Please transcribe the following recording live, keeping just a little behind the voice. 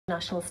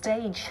national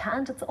stage,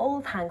 and it's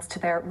all thanks to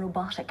their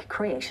robotic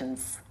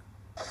creations.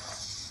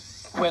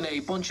 When a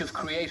bunch of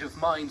creative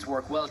minds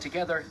work well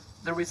together,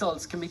 the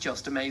results can be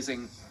just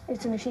amazing.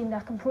 It's a machine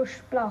that can push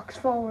blocks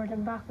forward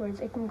and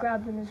backwards. It can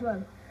grab them as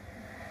well.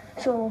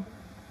 So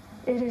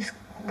it is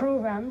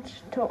programmed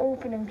to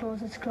open and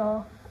close its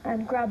claw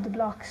and grab the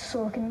blocks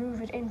so it can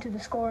move it into the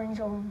scoring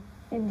zone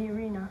in the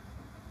arena.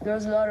 There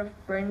was a lot of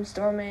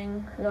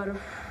brainstorming, a lot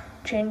of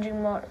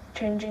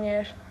changing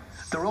it.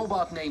 The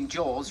robot named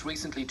Jaws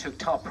recently took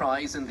top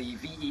prize in the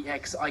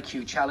Vex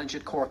IQ challenge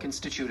at Cork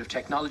Institute of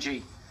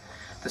Technology.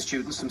 The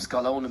students from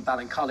Scoil Eoin and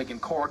Ballincollig in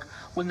Cork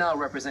will now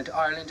represent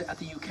Ireland at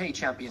the UK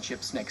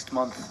Championships next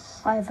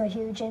month. I have a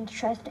huge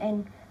interest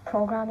in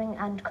programming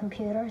and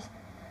computers.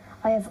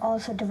 I have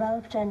also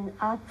developed an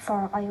app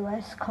for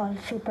iOS called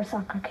Super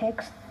Soccer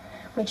Kicks,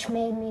 which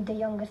made me the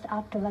youngest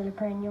app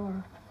developer in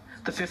Europe.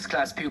 The fifth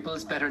class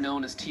pupils, better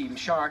known as Team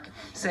Shark,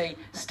 say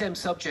STEM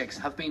subjects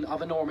have been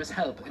of enormous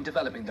help in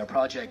developing their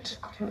project.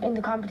 In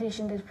the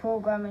competition there's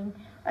programming,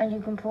 and you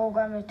can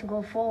program it to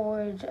go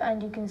forward,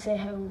 and you can say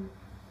how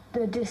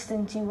the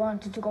distance you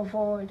want it to go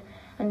forward,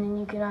 and then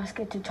you can ask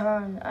it to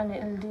turn and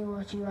it'll do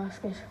what you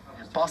ask it.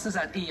 Bosses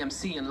at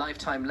EMC and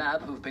Lifetime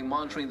Lab, who've been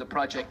monitoring the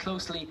project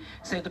closely,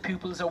 say the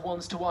pupils are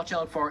ones to watch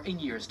out for in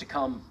years to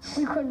come.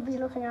 We could be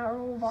looking at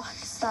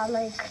robots that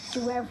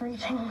do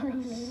everything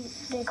really.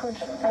 They could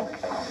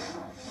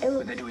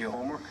Would they do your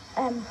homework?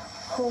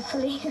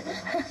 Hopefully.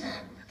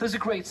 There's a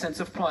great sense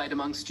of pride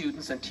among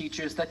students and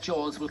teachers that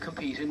Jaws will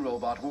compete in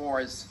robot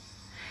wars.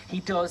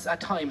 He does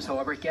at times,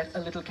 however, get a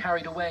little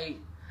carried away.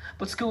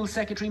 But School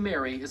Secretary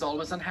Mary is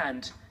always on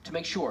hand to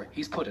make sure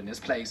he's put in his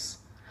place.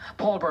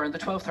 Paul Byrne, the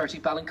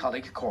 12:30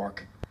 Ballincollig,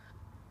 Cork.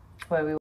 Well, we